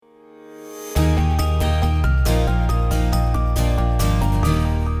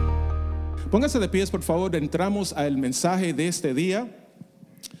Póngase de pies, por favor. Entramos al mensaje de este día.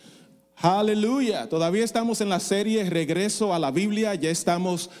 Aleluya. Todavía estamos en la serie Regreso a la Biblia. Ya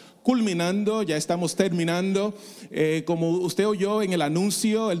estamos culminando, ya estamos terminando. Como usted oyó en el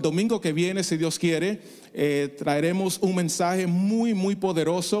anuncio, el domingo que viene, si Dios quiere, traeremos un mensaje muy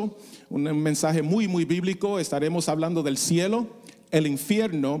poderoso, un mensaje muy bíblico. Estaremos hablando del cielo, el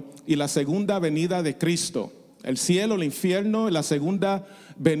infierno y la segunda venida de Cristo. El cielo, el infierno y la segunda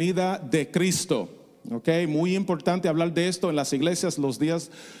venida de Cristo. Okay, muy importante hablar de esto en las iglesias los días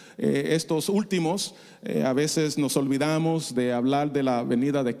estos últimos. A veces nos olvidamos de hablar de la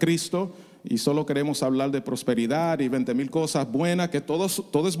venida de Cristo y solo queremos hablar de prosperidad y 20,000 cosas buenas, que todo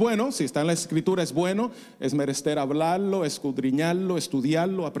es bueno. Si está en la escritura es bueno, es menester hablarlo, escudriñarlo,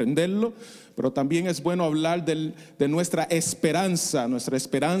 estudiarlo, aprenderlo. Pero también es bueno hablar de nuestra esperanza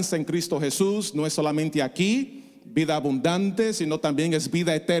en Cristo Jesús. No es solamente aquí vida abundante, sino también es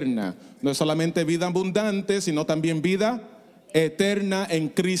vida eterna. No es solamente vida abundante, sino también vida eterna en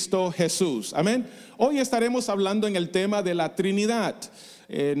Cristo Jesús. Amén. Hoy estaremos hablando en el tema de la Trinidad.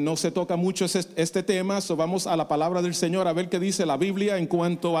 No se toca mucho este tema, so vamos a la palabra del Señor a ver qué dice la Biblia en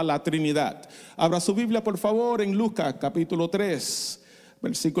cuanto a la Trinidad. Abra su Biblia, por favor, en Lucas capítulo 3,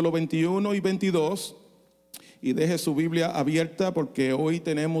 versículo 21 y 22. Y deje su Biblia abierta porque hoy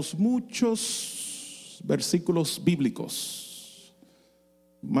tenemos muchos versículos bíblicos,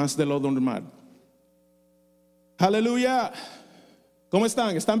 más de lo normal. Aleluya. ¿Cómo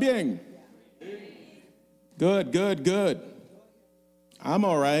están? ¿Están bien? Good. I'm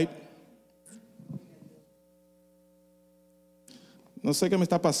all right. No sé qué me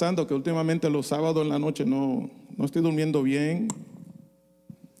está pasando, que últimamente los sábados en la noche no estoy durmiendo bien.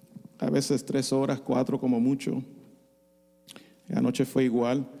 A veces 3 horas, 4 como mucho. Anoche fue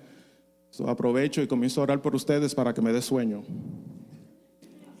igual. So, aprovecho y comienzo a orar por ustedes para que me dé sueño.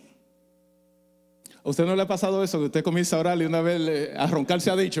 ¿A usted no le ha pasado eso? Que usted comienza a orar y una vez a roncar se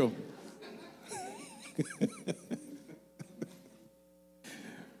ha dicho.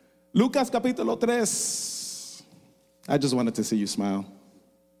 Lucas capítulo 3. I just wanted to see you smile.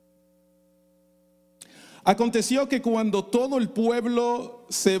 Aconteció que cuando todo el pueblo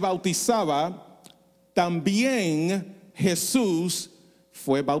se bautizaba, también Jesús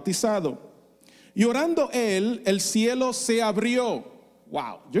fue bautizado. Y orando él, el cielo se abrió.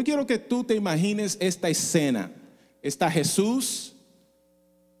 Wow. Yo quiero que tú te imagines esta escena. Está Jesús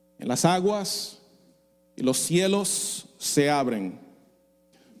en las aguas y los cielos se abren.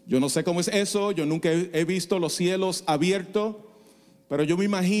 Yo no sé cómo es eso. Yo nunca he visto los cielos abiertos, pero yo me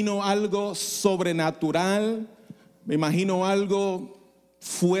imagino algo sobrenatural. Me imagino algo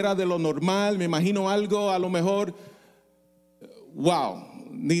fuera de lo normal. Me imagino algo a lo mejor, wow,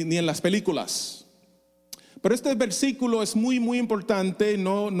 ni en las películas. Pero este versículo es muy importante.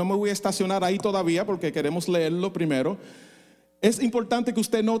 No me voy a estacionar ahí todavía porque queremos leerlo primero. Es importante que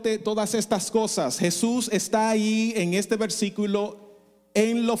usted note todas estas cosas. Jesús está ahí en este versículo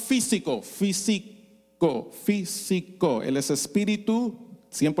en lo físico. Él es espíritu,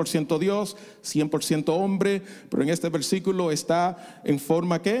 100% Dios, 100% hombre. Pero en este versículo está en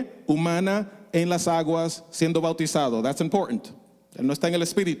forma ¿qué? Humana, en las aguas, siendo bautizado. That's important. Él no está en el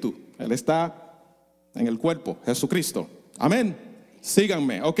espíritu, él está en el cuerpo, Jesucristo. Amén.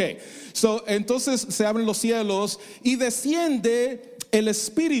 Síganme. Ok. Entonces se abren los cielos y desciende el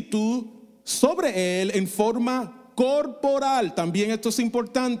Espíritu sobre él en forma corporal. También esto es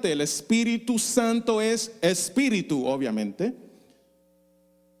importante. El Espíritu Santo es espíritu, obviamente.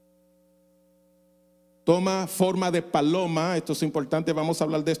 Toma forma de paloma. Esto es importante. Vamos a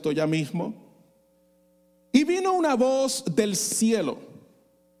hablar de esto ya mismo. Y vino una voz del cielo.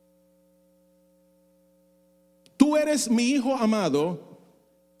 Tú eres mi hijo amado,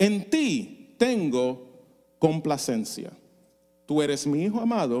 en ti tengo complacencia. Tú eres mi hijo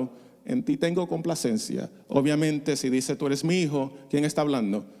amado, en ti tengo complacencia. Obviamente, si dice tú eres mi hijo, ¿quién está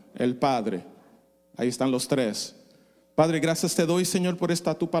hablando? El Padre. Ahí están los tres. Padre, gracias te doy, Señor, por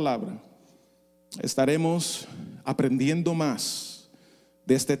esta tu palabra. Estaremos aprendiendo más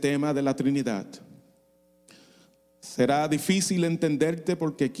de este tema de la Trinidad. Será difícil entenderte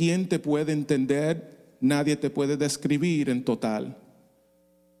porque ¿quién te puede entender? Nadie te puede describir en total.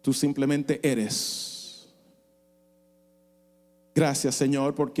 Tú simplemente eres. Gracias,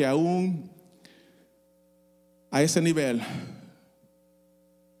 Señor, porque aún a ese nivel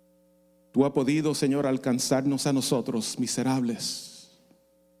tú has podido, Señor, alcanzarnos a nosotros, miserables,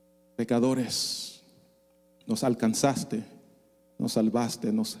 pecadores. Nos alcanzaste, nos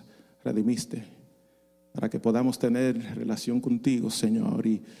salvaste, nos redimiste, para que podamos tener relación contigo, Señor,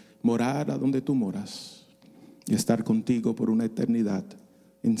 y morar a donde tú moras y estar contigo por una eternidad.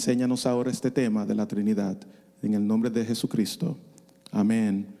 Enséñanos ahora este tema de la Trinidad, en el nombre de Jesucristo.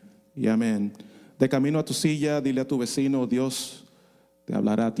 Amén y amén. De camino a tu silla, dile a tu vecino: Dios te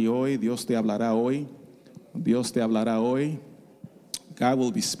hablará a ti hoy, Dios te hablará hoy, Dios te hablará hoy. God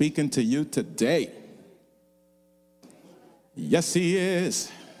will be speaking to you today. Yes, He is.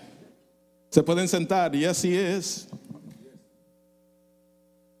 Se pueden sentar. Yes, He is.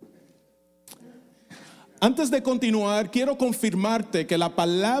 Antes de continuar, quiero confirmarte que la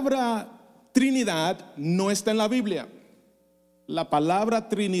palabra Trinidad no está en la Biblia. La palabra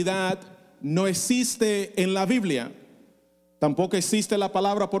Trinidad no existe en la Biblia. Tampoco existe la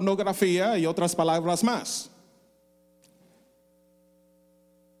palabra pornografía y otras palabras más.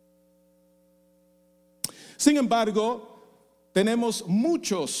 Sin embargo, tenemos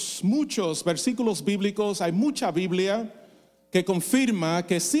muchos versículos bíblicos, hay mucha Biblia que confirma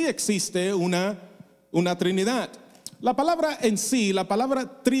que sí existe una Trinidad. La palabra en sí, la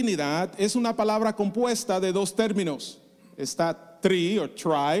palabra Trinidad, es una palabra compuesta de dos términos. Está tri o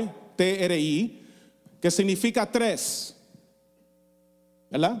tri, T-R-I, que significa tres,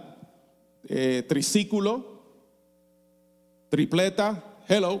 ¿verdad? Triciclo, tripleta,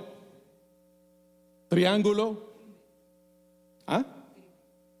 hello. Triángulo,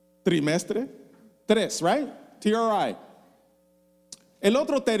 trimestre, tres, right? T-R-I. El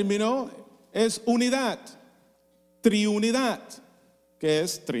otro término es unidad, triunidad, que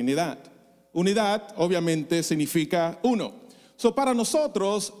es Trinidad. Unidad obviamente significa uno. So, para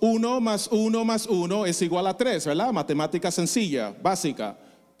nosotros, 1 más 1 más 1 es igual a 3, ¿verdad? Matemática sencilla, básica.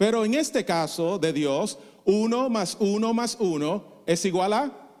 Pero en este caso de Dios, 1 más 1 más 1 es igual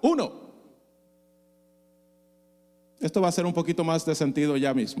a 1. Esto va a ser un poquito más de sentido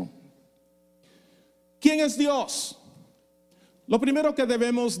ya mismo. ¿Quién es Dios? Lo primero que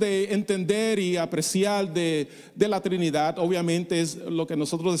debemos de entender y apreciar de la Trinidad, obviamente, es lo que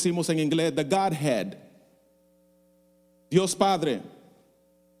nosotros decimos en inglés, the Godhead. Dios Padre,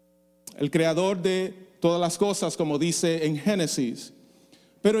 el creador de todas las cosas, como dice en Génesis.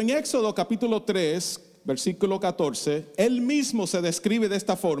 Pero en Éxodo capítulo 3, versículo 14, Él mismo se describe de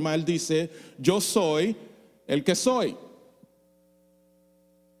esta forma. Él dice: yo soy el que soy.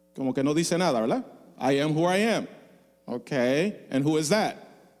 Como que no dice nada, ¿verdad? I am who I am. Okay, and who is that?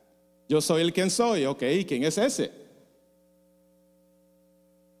 Yo soy el quien soy. Okay, ¿quién es ese?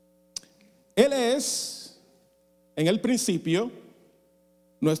 Él es, en el principio,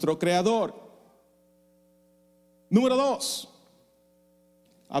 nuestro creador. Número 2,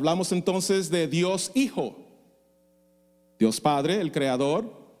 hablamos entonces de Dios Hijo. Dios Padre, el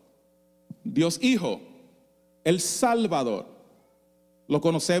creador. Dios Hijo, el Salvador. Lo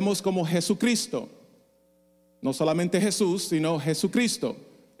conocemos como Jesucristo. No solamente Jesús, sino Jesucristo.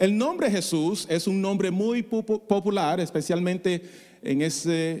 El nombre Jesús es un nombre muy popular, especialmente en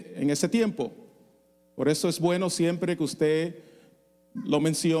ese tiempo. Por eso es bueno siempre que usted lo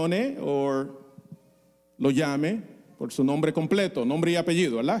mencione o lo llame por su nombre completo, nombre y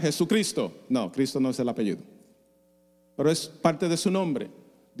apellido, ¿verdad? Jesucristo. No, Cristo no es el apellido, pero es parte de su nombre.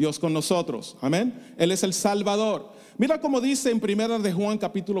 Dios con nosotros, amén. Él es el Salvador. Mira cómo dice en Primera de Juan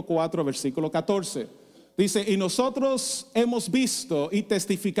capítulo 4 versículo 14. Dice: y nosotros hemos visto y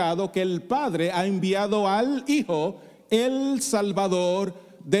testificado que el Padre ha enviado al Hijo, el Salvador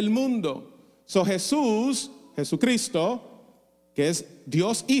del mundo. So Jesucristo, que es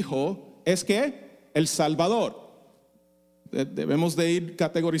Dios Hijo, es que el Salvador. Debemos de ir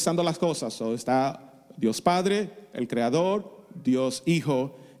categorizando las cosas. So, está Dios Padre, el Creador, Dios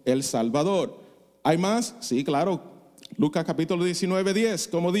Hijo, el Salvador. ¿Hay más? Sí, claro. Lucas capítulo 19, 10,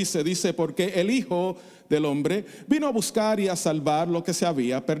 como dice, porque el Hijo del Hombre vino a buscar y a salvar lo que se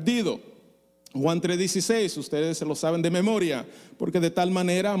había perdido. Juan 3:16, ustedes se lo saben de memoria, porque de tal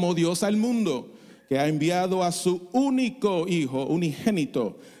manera amó Dios al mundo, que ha enviado a su único Hijo,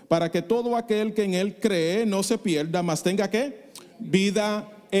 unigénito, para que todo aquel que en Él cree no se pierda, mas tenga ¿qué? Vida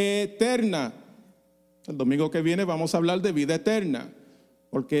eterna. El domingo que viene vamos a hablar de vida eterna,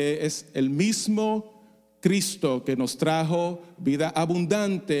 porque es el mismo Cristo que nos trajo vida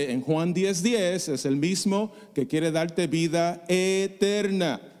abundante en Juan 10:10, es el mismo que quiere darte vida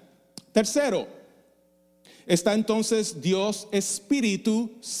eterna. Tercero, está entonces Dios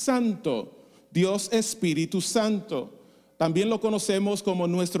Espíritu Santo. Dios Espíritu Santo. También lo conocemos como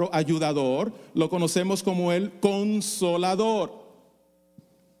nuestro ayudador, lo conocemos como el Consolador.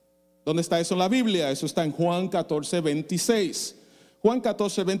 ¿Dónde está eso en la Biblia? Eso está en Juan 14:26. Juan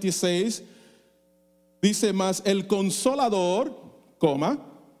 14:26 dice: mas el Consolador,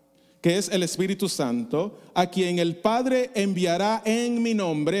 que es el Espíritu Santo, a quien el Padre enviará en mi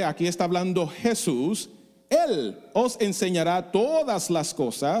nombre. Aquí está hablando Jesús. Él os enseñará todas las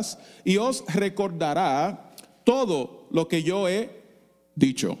cosas y os recordará todo lo que yo he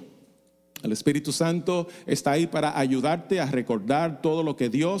dicho. El Espíritu Santo está ahí para ayudarte a recordar todo lo que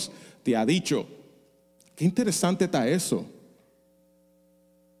Dios te ha dicho. Qué interesante está eso.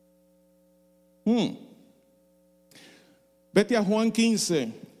 Vete a Juan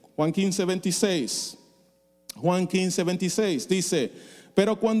 15, 26. Juan 15, 26 dice: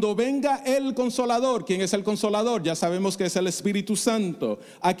 pero cuando venga el Consolador, ¿quién es el Consolador? Ya sabemos que es el Espíritu Santo,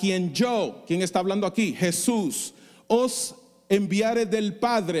 a quien yo, ¿quién está hablando aquí? Jesús, os enviaré del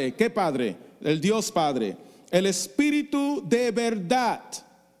Padre. ¿Qué Padre? El Dios Padre. El Espíritu de verdad.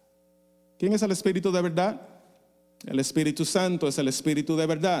 ¿Quién es el Espíritu de verdad? El Espíritu Santo es el Espíritu de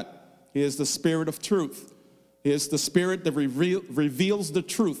verdad. He is the Spirit of truth. He is the Spirit that reveals the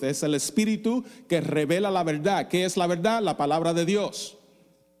truth. Es el Espíritu que revela la verdad. ¿Qué es la verdad? La palabra de Dios.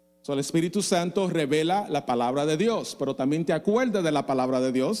 So, el Espíritu Santo revela la palabra de Dios, pero también te acuerdas de la palabra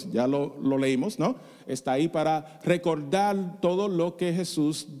de Dios, ya lo leímos, ¿no? Está ahí para recordar todo lo que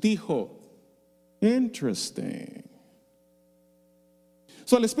Jesús dijo. Interesting.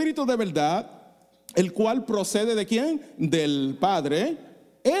 So, el Espíritu de verdad, el cual procede ¿de quién? Del Padre,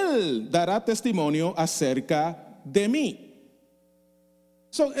 Él dará testimonio acerca de mí.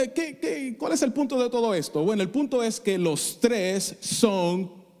 So, ¿cuál es el punto de todo esto? Bueno, el punto es que los tres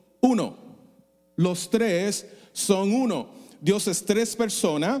son uno. Los tres son uno. Dios es tres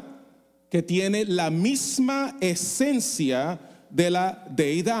personas que tienen la misma esencia de la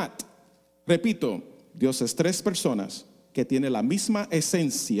deidad. Repito, Dios es tres personas que tienen la misma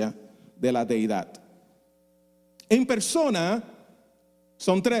esencia de la deidad. En persona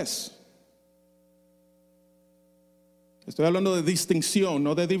son tres. Estoy hablando de distinción,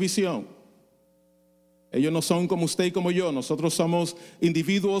 no de división. Ellos no son como usted y como yo. Nosotros somos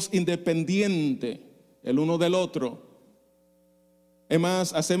individuos independientes el uno del otro. Es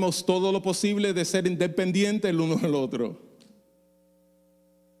más, hacemos todo lo posible de ser independientes el uno del otro.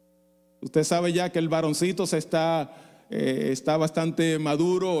 Usted sabe ya que el varoncito está bastante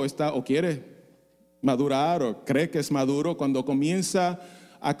maduro o quiere madurar o cree que es maduro cuando comienza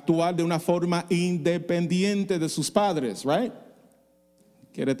a actuar de una forma independiente de sus padres, right?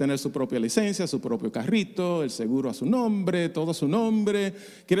 Quiere tener su propia licencia, su propio carrito, el seguro a su nombre, todo a su nombre.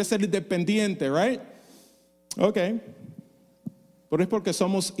 Quiere ser independiente, right? Ok. Pero es porque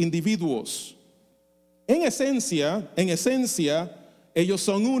somos individuos. En esencia, ellos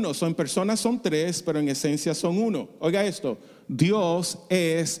son uno. Son personas, son tres, pero en esencia son uno. Oiga esto. Dios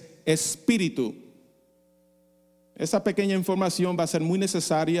es espíritu. Esa pequeña información va a ser muy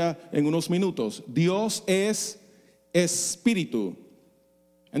necesaria en unos minutos. Dios es espíritu.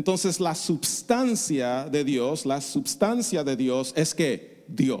 Entonces la substancia de Dios es que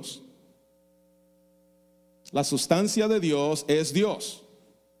Dios. La sustancia de Dios es Dios.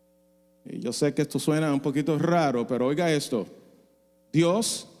 Y yo sé que esto suena un poquito raro, pero oiga esto.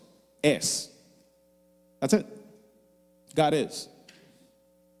 Dios es. That's it. God is.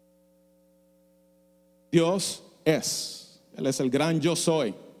 Dios es. Él es el gran yo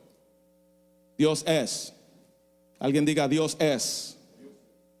soy. Dios es. Alguien diga Dios es.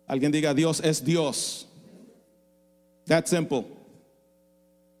 Alguien diga Dios es Dios. That simple.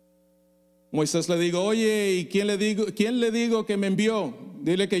 Moisés le digo, oye, ¿y quién le digo que me envió?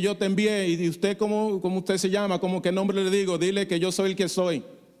 Dile que yo te envié. Y usted, ¿cómo usted se llama? ¿Cómo qué nombre le digo? Dile que yo soy el que soy.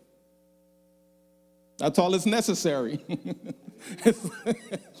 That's all that's necessary.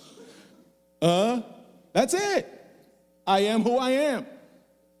 That's it. I am who I am.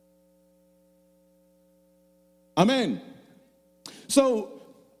 Amén. So,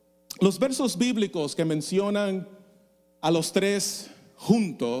 los versos bíblicos que mencionan a los tres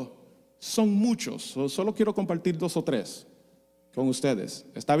juntos son muchos. Solo quiero compartir 2 o 3 con ustedes.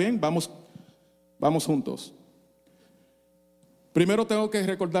 ¿Está bien? Vamos juntos. Primero tengo que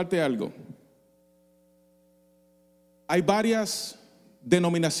recordarte algo. Hay varias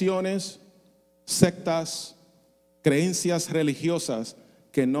denominaciones, sectas, creencias religiosas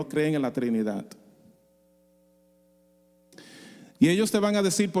que no creen en la Trinidad. Y ellos te van a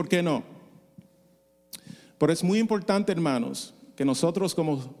decir por qué no. Pero es muy importante, hermanos, que nosotros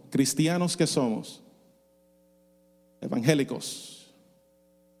como cristianos que somos, evangélicos,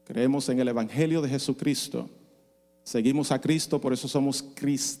 creemos en el Evangelio de Jesucristo, seguimos a Cristo, por eso somos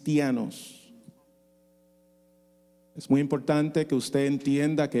cristianos. Es muy importante que usted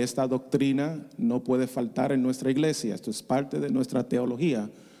entienda que esta doctrina no puede faltar en nuestra iglesia. Esto es parte de nuestra teología,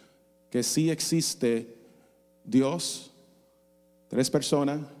 que sí existe Dios, 3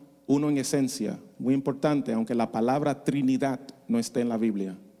 personas, uno en esencia. Muy importante, aunque la palabra Trinidad no esté en la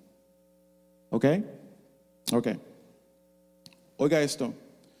Biblia. ¿Ok? Ok. Oiga esto.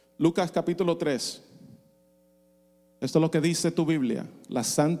 Lucas capítulo 3. Esto es lo que dice tu Biblia, la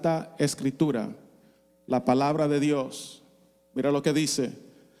Santa Escritura, la palabra de Dios. Mira lo que dice.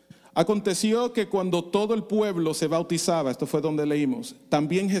 Aconteció que cuando todo el pueblo se bautizaba, esto fue donde leímos,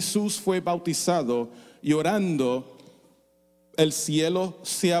 también Jesús fue bautizado y orando, el cielo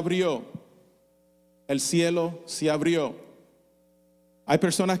se abrió. El cielo se abrió. Hay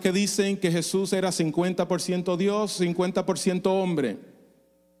personas que dicen que Jesús era 50% Dios, 50% hombre.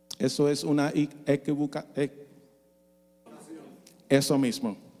 Eso es una equivocación. Eso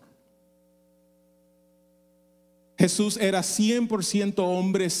mismo. Jesús era 100%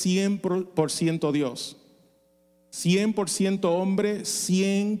 hombre, 100% Dios. 100% hombre,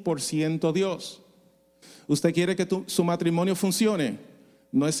 100% Dios. ¿Usted quiere que su matrimonio funcione?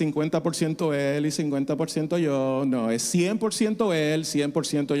 No es 50% él y 50% yo. No, es 100% él,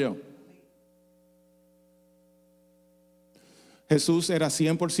 100% yo. Jesús era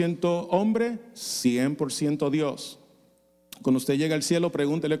 100% hombre, 100% Dios. Cuando usted llega al cielo,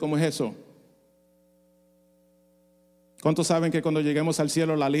 pregúntele cómo es eso. ¿Cuántos saben que cuando lleguemos al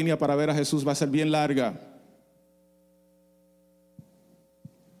cielo la línea para ver a Jesús va a ser bien larga?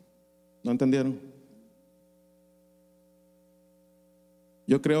 ¿No entendieron?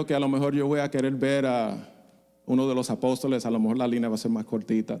 Yo creo que a lo mejor yo voy a querer ver a uno de los apóstoles, a lo mejor la línea va a ser más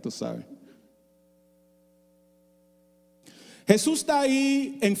cortita, tú sabes. Jesús está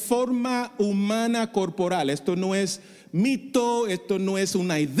ahí en forma humana corporal. Esto no es mito, esto no es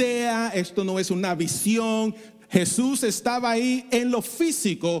una idea, esto no es una visión. Jesús estaba ahí en lo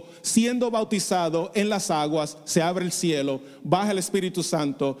físico, siendo bautizado en las aguas, se abre el cielo, baja el Espíritu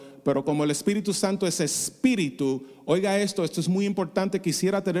Santo, pero como el Espíritu Santo es espíritu, oiga esto es muy importante,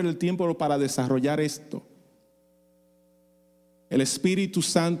 quisiera tener el tiempo para desarrollar esto. El Espíritu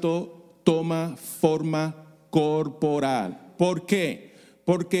Santo toma forma corporal. ¿Por qué?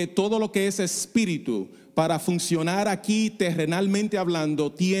 Porque todo lo que es espíritu, para funcionar aquí terrenalmente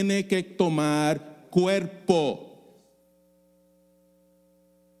hablando, tiene que tomar cuerpo.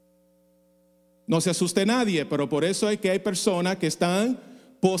 No se asuste nadie, pero por eso es que hay personas que están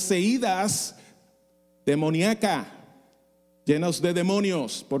poseídas demoníaca, llenas de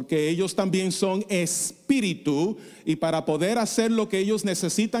demonios, porque ellos también son espíritu y para poder hacer lo que ellos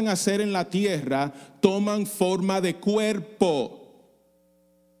necesitan hacer en la tierra, toman forma de cuerpo.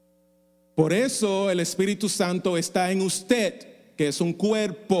 Por eso el Espíritu Santo está en usted, que es un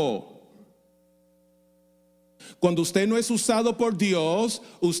cuerpo. Cuando usted no es usado por Dios,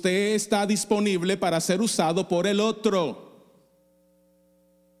 usted está disponible para ser usado por el otro.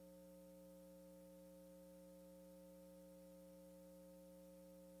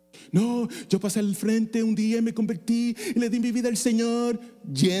 No, yo pasé al frente un día y me convertí y le di mi vida al Señor.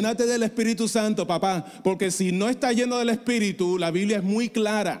 Llénate del Espíritu Santo, papá, porque si no está lleno del Espíritu, la Biblia es muy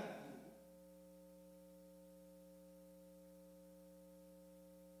clara.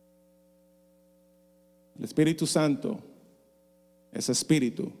 El Espíritu Santo es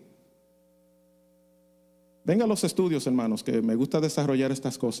espíritu. Venga a los estudios, hermanos, que me gusta desarrollar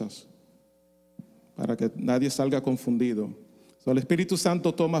estas cosas para que nadie salga confundido. El Espíritu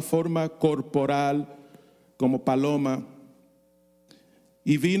Santo toma forma corporal como paloma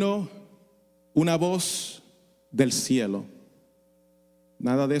y vino una voz del cielo.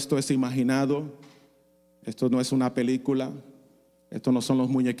 Nada de esto es imaginado, esto no es una película, esto no son los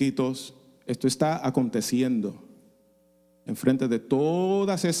muñequitos, esto está aconteciendo enfrente de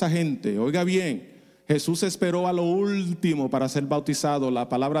toda esa gente. Oiga bien, Jesús esperó a lo último para ser bautizado. La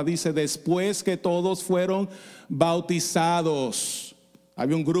palabra dice después que todos fueron bautizados.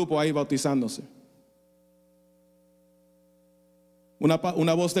 Había un grupo ahí bautizándose.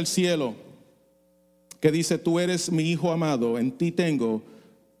 Una voz del cielo que dice: tú eres mi hijo amado, en ti tengo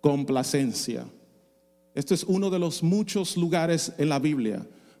complacencia. Este es uno de los muchos lugares en la Biblia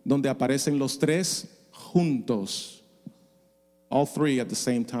donde aparecen los tres juntos. All three at the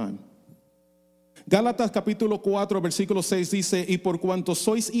same time. Gálatas capítulo 4 versículo 6 dice: y por cuanto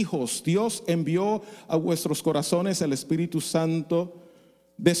sois hijos, Dios envió a vuestros corazones el Espíritu Santo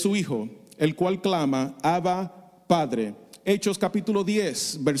de su Hijo, el cual clama: Abba, Padre. Hechos capítulo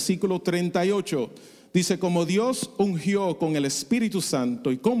 10 versículo 38 dice: como Dios ungió con el Espíritu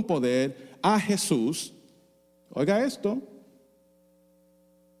Santo y con poder a Jesús. Oiga esto,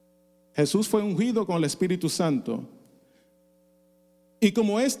 Jesús fue ungido con el Espíritu Santo. Y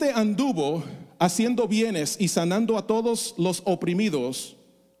como éste anduvo haciendo bienes y sanando a todos los oprimidos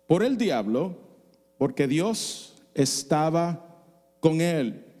por el diablo, porque Dios estaba con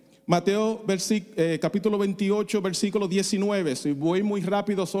él. Mateo capítulo 28, versículo 19. Si voy muy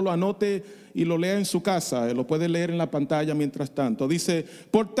rápido, solo anote y lo lea en su casa. Lo puede leer en la pantalla mientras tanto. Dice,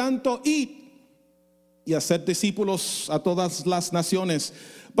 por tanto, id y haced discípulos a todas las naciones,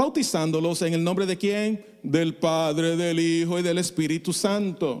 bautizándolos en el nombre de ¿quién? Del Padre, del Hijo y del Espíritu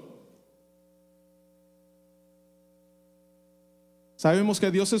Santo. Sabemos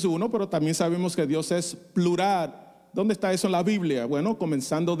que Dios es uno, pero también sabemos que Dios es plural. ¿Dónde está eso en la Biblia? Bueno,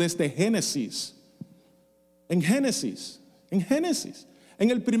 comenzando desde Génesis. En Génesis.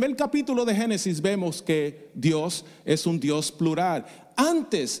 En el primer capítulo de Génesis vemos que Dios es un Dios plural.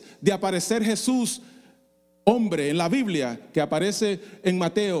 Antes de aparecer Jesús, hombre, en la Biblia, que aparece en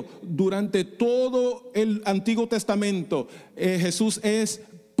Mateo, durante todo el Antiguo Testamento, Jesús es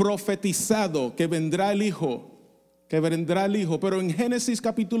profetizado que vendrá el Hijo. Pero en Génesis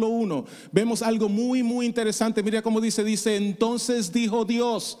capítulo 1 vemos algo muy, muy interesante. Mira cómo dice, entonces dijo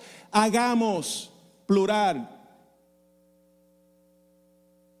Dios, hagamos, plural,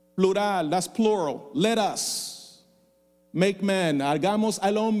 that's plural, let us make man, hagamos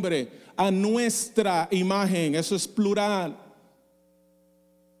al hombre a nuestra imagen, eso es plural.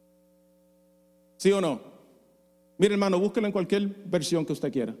 ¿Sí o no? Mire, hermano, búsquelo en cualquier versión que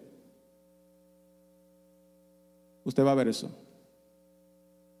usted quiera. Usted va a ver eso.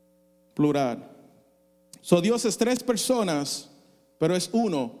 Plural. Dios es tres personas, pero es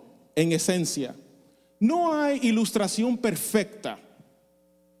uno en esencia. No hay ilustración perfecta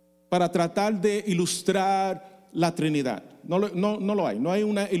para tratar de ilustrar la Trinidad. No lo hay. No hay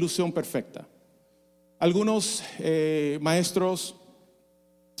una ilusión perfecta. Algunos maestros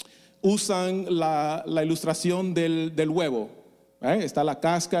usan la ilustración del huevo. Está la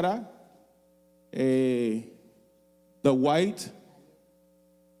cáscara, the white,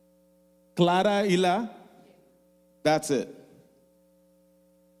 clara y that's it.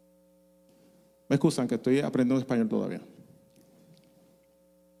 Me excusan que estoy aprendiendo español todavía.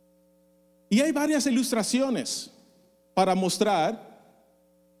 Y hay varias ilustraciones para mostrar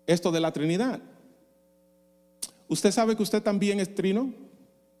esto de la Trinidad. ¿Usted sabe que usted también es trino?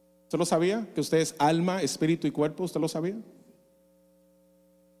 ¿Usted lo sabía? ¿Que usted es alma, espíritu y cuerpo? ¿Usted lo sabía?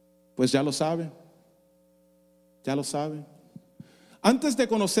 Pues ya lo sabe. Ya lo sabe. Antes de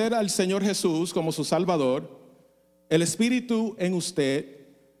conocer al Señor Jesús como su Salvador, el Espíritu en usted,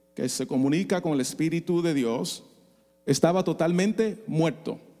 que se comunica con el Espíritu de Dios, estaba totalmente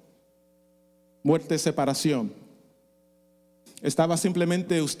muerto. Muerte, separación. Estaba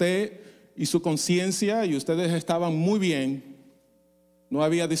simplemente usted y su conciencia, y ustedes estaban muy bien. No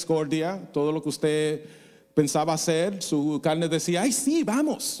había discordia. Todo lo que usted pensaba hacer, su carne decía, ay sí,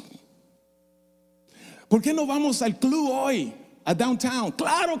 vamos. ¿Por qué no vamos al club hoy, a downtown?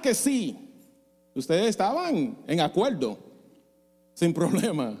 Claro que sí. Ustedes estaban en acuerdo, sin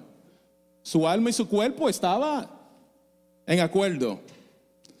problema. Su alma y su cuerpo estaban en acuerdo.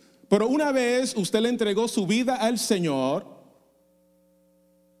 Pero una vez usted le entregó su vida al Señor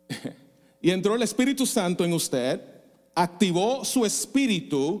y entró el Espíritu Santo en usted, activó su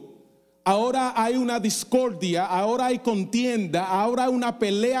espíritu. Ahora hay una discordia, ahora hay contienda, ahora hay una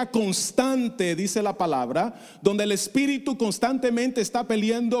pelea constante, dice la palabra, donde el espíritu constantemente está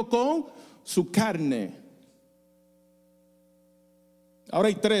peleando con su carne. Ahora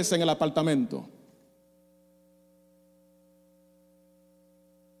hay tres en el apartamento,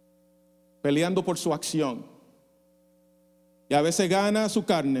 peleando por su acción. Y a veces gana su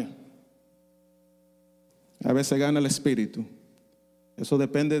carne, a veces gana el espíritu. Eso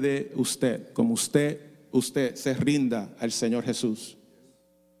depende de usted, como usted se rinda al Señor Jesús.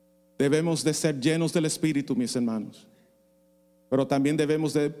 Debemos de ser llenos del Espíritu, mis hermanos. Pero también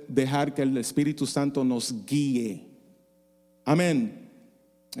debemos de dejar que el Espíritu Santo nos guíe. Amén.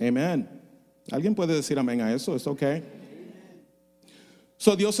 Amén. ¿Alguien puede decir amén a eso? ¿Es ok?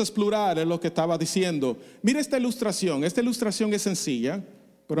 Dios es plural, es lo que estaba diciendo. Mire esta ilustración. Esta ilustración es sencilla,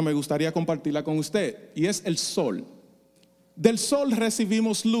 pero me gustaría compartirla con usted. Y es el sol. Del sol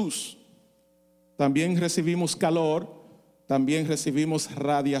recibimos luz, también recibimos calor, también recibimos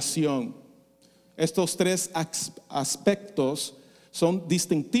radiación. Estos tres aspectos son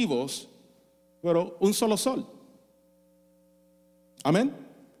distintivos, pero un solo sol. Amén.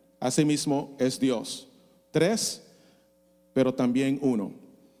 Asimismo es Dios. Tres, pero también uno.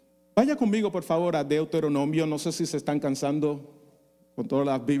 Vaya conmigo por favor a Deuteronomio. No sé si se están cansando con toda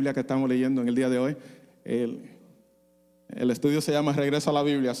la Biblia que estamos leyendo en el día de hoy. El estudio se llama Regreso a la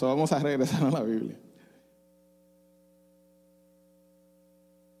Biblia, vamos a regresar a la Biblia.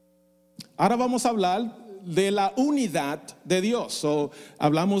 Ahora vamos a hablar de la unidad de Dios.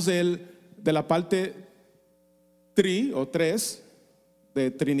 Hablamos de la parte 3 o 3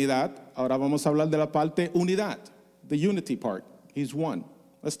 de Trinidad. Ahora vamos a hablar de la parte unidad, the unity part. He's one.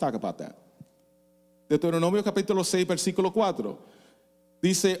 Let's talk about that. Deuteronomio capítulo 6, versículo 4.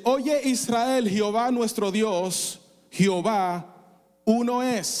 Dice, oye Israel, Jehová nuestro Dios, Jehová uno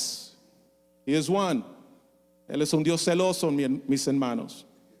es. He is one. Él es un Dios celoso, mis hermanos.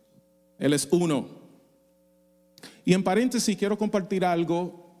 Él es uno. Y en paréntesis quiero compartir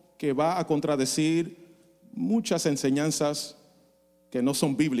algo que va a contradecir muchas enseñanzas que no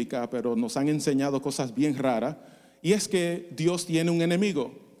son bíblicas, pero nos han enseñado cosas bien raras. Y es que Dios tiene un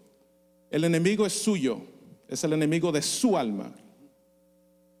enemigo. El enemigo es suyo, es el enemigo de su alma.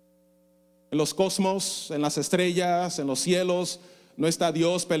 En los cosmos, en las estrellas, en los cielos, no está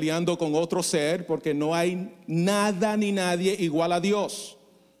Dios peleando con otro ser, porque no hay nada ni nadie igual a Dios.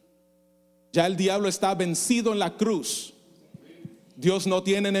 Ya el diablo está vencido en la cruz. Dios no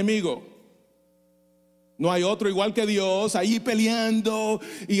tiene enemigo. No hay otro igual que Dios ahí peleando,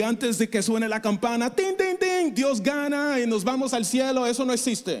 y antes de que suene la campana, tin, tin, tin, Dios gana y nos vamos al cielo. Eso no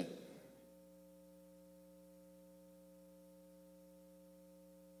existe.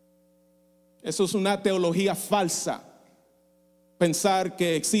 Eso es una teología falsa. Pensar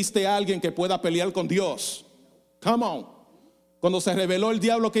que existe alguien que pueda pelear con Dios. Come on. Cuando se reveló el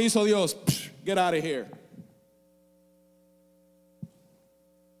diablo, ¿qué hizo Dios? Get out of here.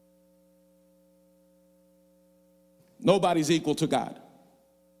 Nobody's equal to God.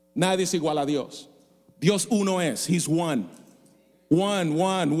 Nadie es igual a Dios. Dios uno es. He's one.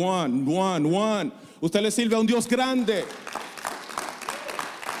 One. Usted le sirve a un Dios grande.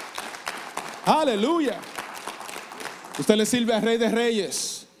 Aleluya. Usted le sirve al Rey de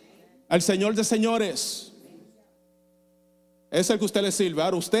Reyes, al Señor de Señores. Es el que usted le sirve.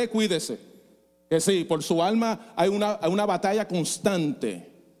 Ahora usted cuídese, que sí, por su alma hay una batalla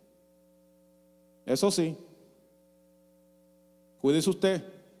constante. Eso sí. Cuídese usted.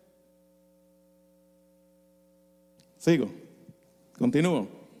 Sigo. Continúo.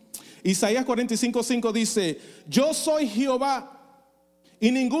 Isaías 45:5 dice, yo soy Jehová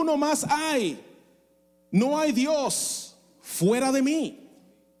y ninguno más hay. No hay Dios fuera de mí.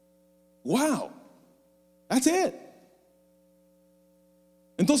 Wow. That's it.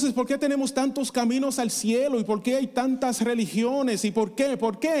 Entonces, ¿por qué tenemos tantos caminos al cielo? ¿Y por qué hay tantas religiones? ¿Y por qué?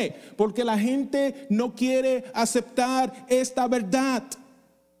 ¿Por qué? Porque la gente no quiere aceptar esta verdad.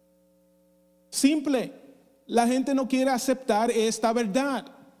 Simple. La gente no quiere aceptar esta verdad.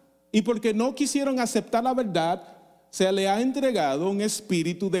 Y porque no quisieron aceptar la verdad, se le ha entregado un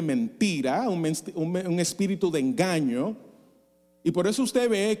espíritu de mentira, un espíritu de engaño. Y por eso usted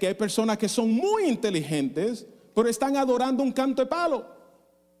ve que hay personas que son muy inteligentes, pero están adorando un canto de palo.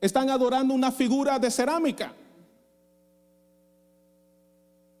 Están adorando una figura de cerámica.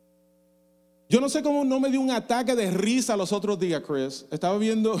 Yo no sé cómo no me dio un ataque de risa los otros días, Chris. Estaba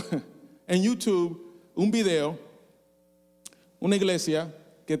viendo en YouTube un video, una iglesia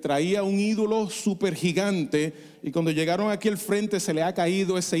que traía un ídolo súper gigante, y cuando llegaron aquí al frente se le ha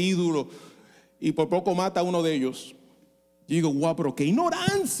caído ese ídolo y por poco mata a uno de ellos. Y digo, guau, pero qué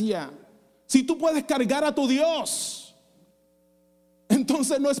ignorancia. Si tú puedes cargar a tu Dios,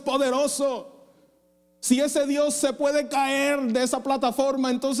 entonces no es poderoso. Si ese Dios se puede caer de esa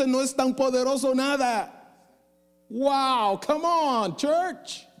plataforma, entonces no es tan poderoso nada. Wow, come on,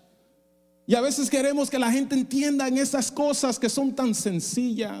 church. Y a veces queremos que la gente entienda en esas cosas que son tan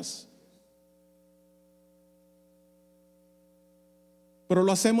sencillas. Pero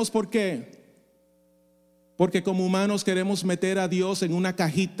lo hacemos ¿por qué? Porque como humanos queremos meter a Dios en una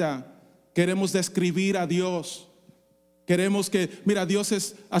cajita. Queremos describir a Dios. Queremos que, mira, Dios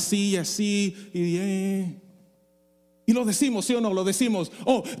es así y así. Y lo decimos, ¿sí o no? Lo decimos.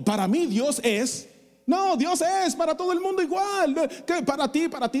 Oh, para mí Dios es. No, Dios es para todo el mundo igual. ¿Qué? Para ti,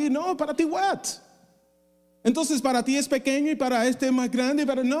 no, para ti what? Entonces para ti es pequeño y para este es más grande,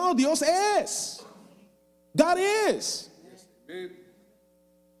 pero no, Dios es. God is.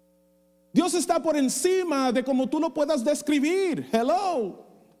 Dios está por encima de como tú lo puedas describir. Hello.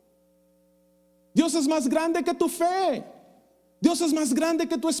 Dios es más grande que tu fe. Dios es más grande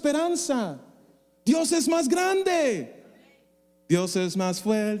que tu esperanza. Dios es más grande. Dios es más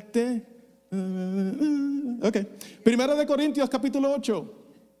fuerte. Ok. Primera de Corintios capítulo 8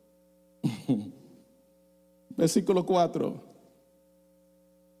 versículo 4.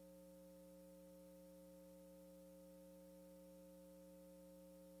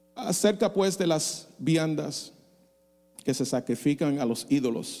 Acerca pues de las viandas que se sacrifican a los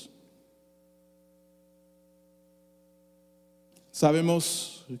ídolos.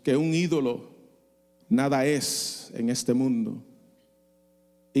 Sabemos que un ídolo nada es en este mundo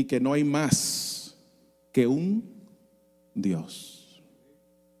y que no hay más que un Dios.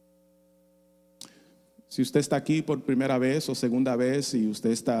 Si usted está aquí por primera vez o segunda vez y usted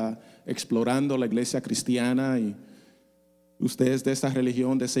está explorando la iglesia cristiana y usted es de esa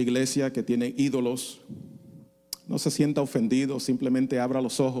religión, de esa iglesia que tiene ídolos, no se sienta ofendido, simplemente abra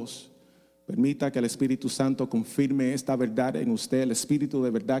los ojos. Permita que el Espíritu Santo confirme esta verdad en usted, el Espíritu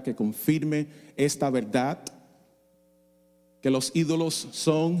de verdad que confirme esta verdad, que los ídolos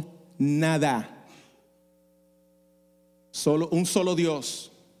son nada. Un solo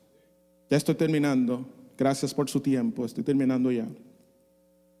Dios. Ya estoy terminando. Gracias por su tiempo. Estoy terminando ya.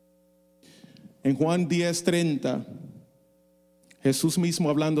 En Juan 10:30, Jesús mismo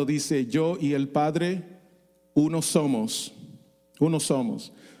hablando dice: yo y el Padre, uno somos. Uno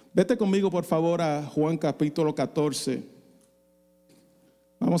somos. Vete conmigo por favor a Juan capítulo 14.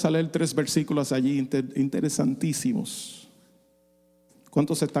 Vamos a leer 3 versículos allí interesantísimos.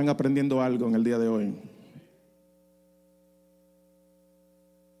 ¿Cuántos están aprendiendo algo en el día de hoy?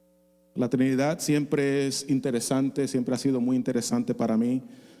 La Trinidad siempre es interesante, siempre ha sido muy interesante para mí,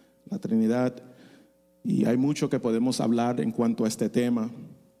 la Trinidad, y hay mucho que podemos hablar en cuanto a este tema.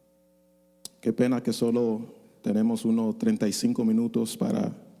 Qué pena que solo tenemos unos 35 minutos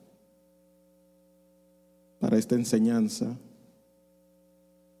para esta enseñanza.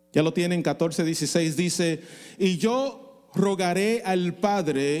 Ya lo tienen, 14:16 dice: y yo rogaré al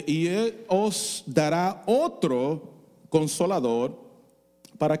Padre y Él os dará otro consolador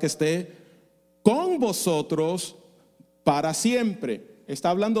para que esté con vosotros para siempre. Está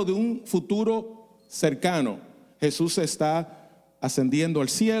hablando de un futuro cercano. Jesús está ascendiendo al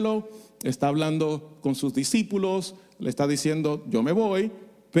cielo, está hablando con sus discípulos, le está diciendo: yo me voy,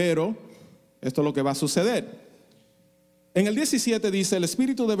 pero esto es lo que va a suceder. En el 17 dice: el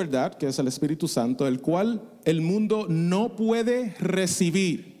Espíritu de verdad, que es el Espíritu Santo, el cual el mundo no puede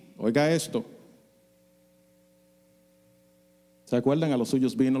recibir. Oiga esto. ¿Se acuerdan? A los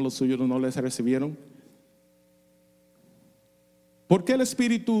suyos vino, los suyos no les recibieron. ¿Por qué el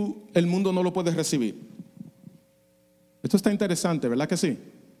Espíritu el mundo no lo puede recibir? Esto está interesante, ¿verdad que sí?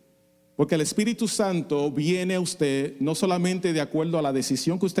 Porque el Espíritu Santo viene a usted no solamente de acuerdo a la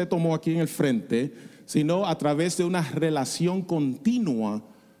decisión que usted tomó aquí en el frente, sino a través de una relación continua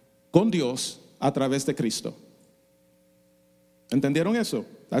con Dios a través de Cristo. ¿Entendieron eso?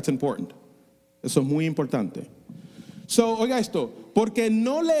 That's important. Eso es muy importante. Oiga esto, porque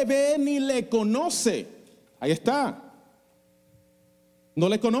no le ve ni le conoce. Ahí está. No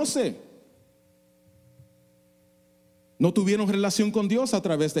le conoce. No tuvieron relación con Dios a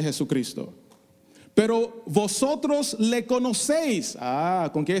través de Jesucristo. Pero vosotros le conocéis.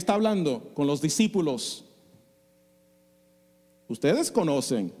 ¿Con quién está hablando? Con los discípulos. Ustedes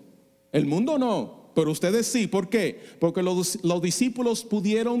conocen. El mundo no, pero ustedes sí. ¿Por qué? Porque los discípulos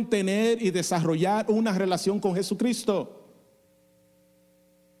pudieron tener y desarrollar una relación con Jesucristo.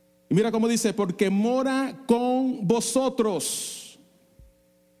 Y mira cómo dice: porque mora con vosotros.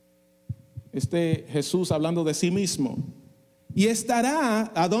 Jesús hablando de sí mismo. Y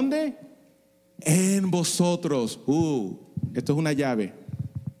estará, ¿a dónde? En vosotros. Esto es una llave.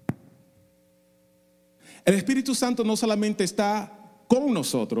 El Espíritu Santo no solamente está con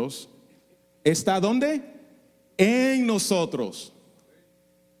nosotros, ¿está dónde? En nosotros.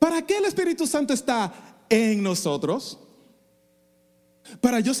 ¿Para qué el Espíritu Santo está en nosotros?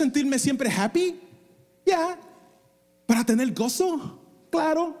 ¿Para yo sentirme siempre happy? Ya. ¿Para tener gozo?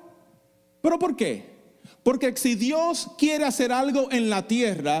 Claro. ¿Pero por qué? Porque si Dios quiere hacer algo en la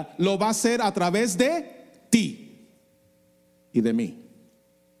tierra, lo va a hacer a través de ti y de mí.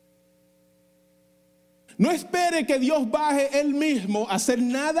 No espere que Dios baje Él mismo a hacer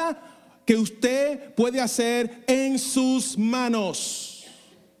nada que usted puede hacer en sus manos.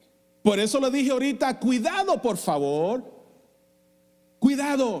 Por eso le dije ahorita: cuidado, por favor.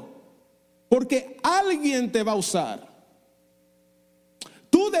 Cuidado, porque alguien te va a usar.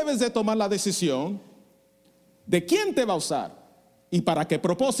 Tú debes de tomar la decisión de quién te va a usar y para qué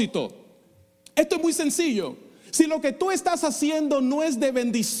propósito. Esto es muy sencillo. Si lo que tú estás haciendo no es de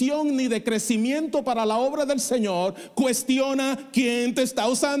bendición ni de crecimiento para la obra del Señor, cuestiona quién te está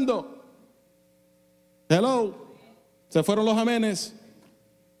usando. Hello. ¿Se fueron los amenes?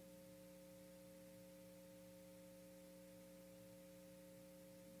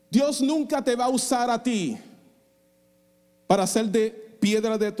 Dios nunca te va a usar a ti para hacer de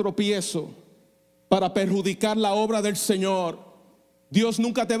piedra de tropiezo, para perjudicar la obra del Señor. Dios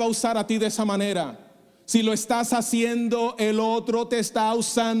nunca te va a usar a ti de esa manera. Si lo estás haciendo, el otro te está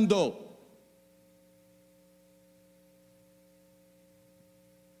usando.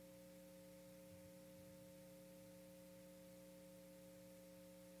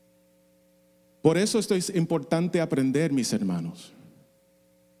 Por eso esto es importante aprender, mis hermanos.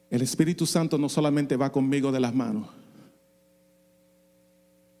 El Espíritu Santo no solamente va conmigo de las manos.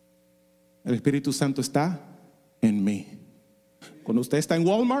 El Espíritu Santo está en mí. Cuando usted está en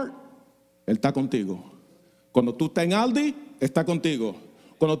Walmart, Él está contigo. Cuando tú estás en Aldi, está contigo.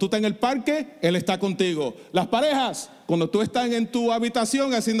 Cuando tú estás en el parque, Él está contigo. Las parejas, cuando tú estás en tu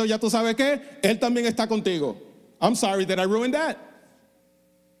habitación haciendo ya tú sabes qué, Él también está contigo. I'm sorry that I ruined that.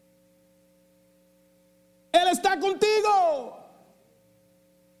 Él está contigo.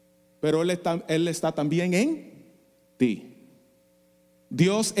 Pero Él está también en ti.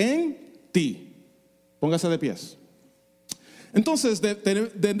 Dios en ti. Póngase de pies. Entonces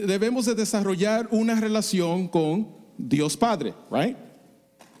debemos de desarrollar una relación con Dios Padre, right?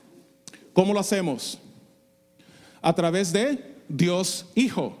 ¿Cómo lo hacemos? A través de Dios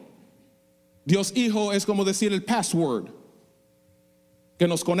Hijo. Dios Hijo es como decir el password que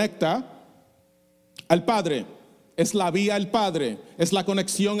nos conecta al Padre. Es la vía al Padre, es la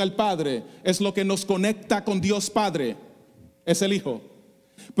conexión al Padre, es lo que nos conecta con Dios Padre, es el Hijo.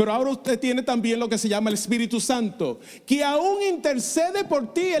 Pero ahora usted tiene también lo que se llama el Espíritu Santo, que aún intercede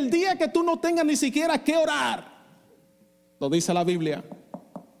por ti el día que tú no tengas ni siquiera que orar. Lo dice la Biblia.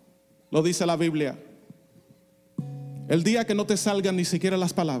 Lo dice la Biblia. El día que no te salgan ni siquiera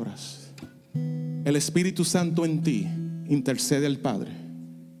las palabras, el Espíritu Santo en ti intercede al Padre.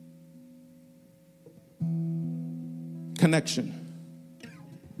 Connection.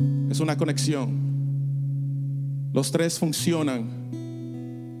 Es una conexión. Los tres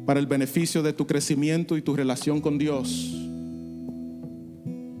funcionan para el beneficio de tu crecimiento y tu relación con Dios.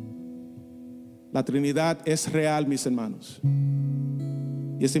 La Trinidad es real, mis hermanos.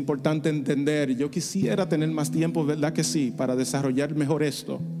 Y es importante entender. Yo quisiera tener más tiempo, ¿verdad que sí? Para desarrollar mejor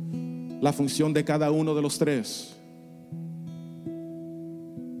esto. La función de cada uno de los tres.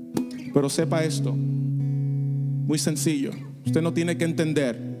 Pero sepa esto. Muy sencillo. Usted no tiene que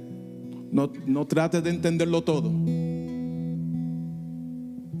entender. No trate de entenderlo todo.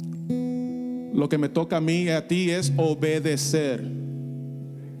 Lo que me toca a mí y a ti es obedecer.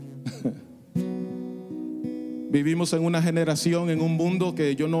 Vivimos en una generación, en un mundo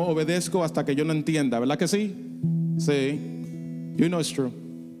que yo no obedezco hasta que yo no entienda. ¿Verdad que sí? Sí. You know it's true.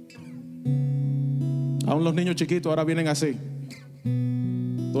 Aún los niños chiquitos ahora vienen así.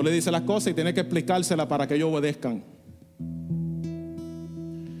 Tú le dices las cosas y tienes que explicárselas para que ellos obedezcan.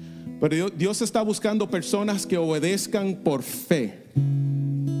 Pero Dios está buscando personas que obedezcan por fe.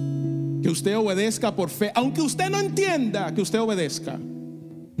 Que usted obedezca por fe. Aunque usted no entienda, que usted obedezca.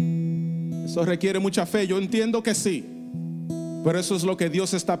 Eso requiere mucha fe. Yo entiendo que sí. Pero eso es lo que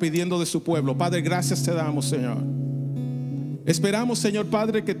Dios está pidiendo de su pueblo. Padre, gracias te damos, Señor. Esperamos, Señor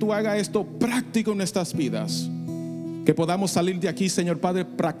Padre, que tú hagas esto práctico en nuestras vidas. Que podamos salir de aquí, Señor Padre,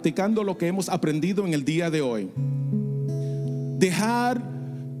 practicando lo que hemos aprendido en el día de hoy. Dejar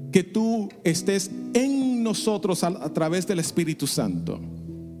que tú estés en nosotros a través del Espíritu Santo,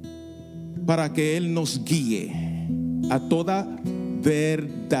 para que Él nos guíe a toda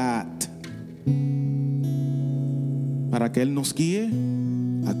verdad. Para que Él nos guíe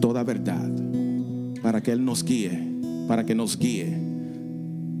a toda verdad. Para que Él nos guíe, para que nos guíe.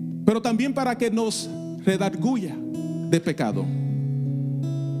 Pero también para que nos redarguya de pecado.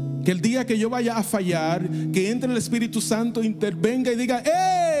 Que el día que yo vaya a fallar, que entre el Espíritu Santo, intervenga y diga: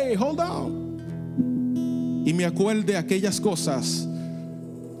 hey, hold on. Y me acuerde aquellas cosas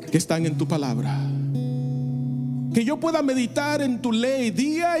que están en tu palabra. Que yo pueda meditar en tu ley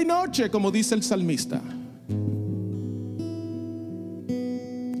día y noche, como dice el salmista.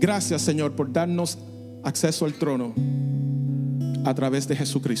 Gracias, Señor, por darnos acceso al trono a través de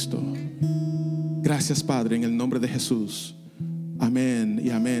Jesucristo. Gracias, Padre, en el nombre de Jesús. Amén y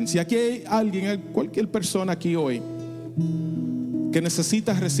amén. Si aquí hay alguien, cualquier persona aquí hoy, que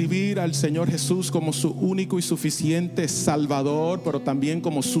necesita recibir al Señor Jesús como su único y suficiente Salvador, pero también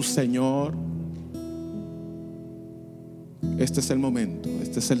como su Señor, este es el momento,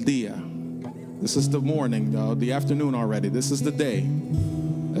 este es el día. This is the morning, the afternoon already. This is the day.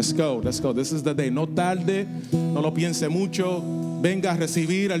 Let's go. This is the day. No tarde, no lo piense mucho. Venga a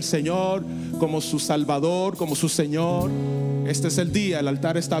recibir al Señor como su Salvador, como su Señor. Este es el día, el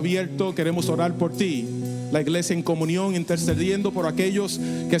altar está abierto. Queremos orar por ti. La iglesia en comunión, intercediendo por aquellos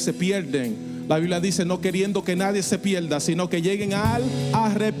que se pierden. La Biblia dice: no queriendo que nadie se pierda, sino que lleguen al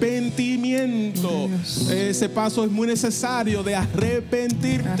arrepentimiento. Ese paso es muy necesario, de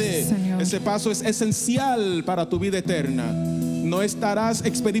arrepentirte. Ese paso es esencial para tu vida eterna. No estarás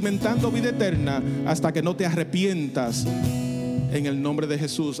experimentando vida eterna hasta que no te arrepientas. En el nombre de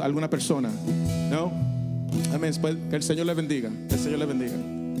Jesús. ¿Alguna persona? ¿No? Amén. Pues, que el Señor le bendiga. Que el Señor le bendiga.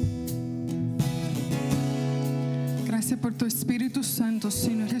 Gracias. Gracias por tu Espíritu Santo,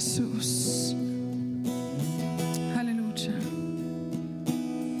 Señor Jesús.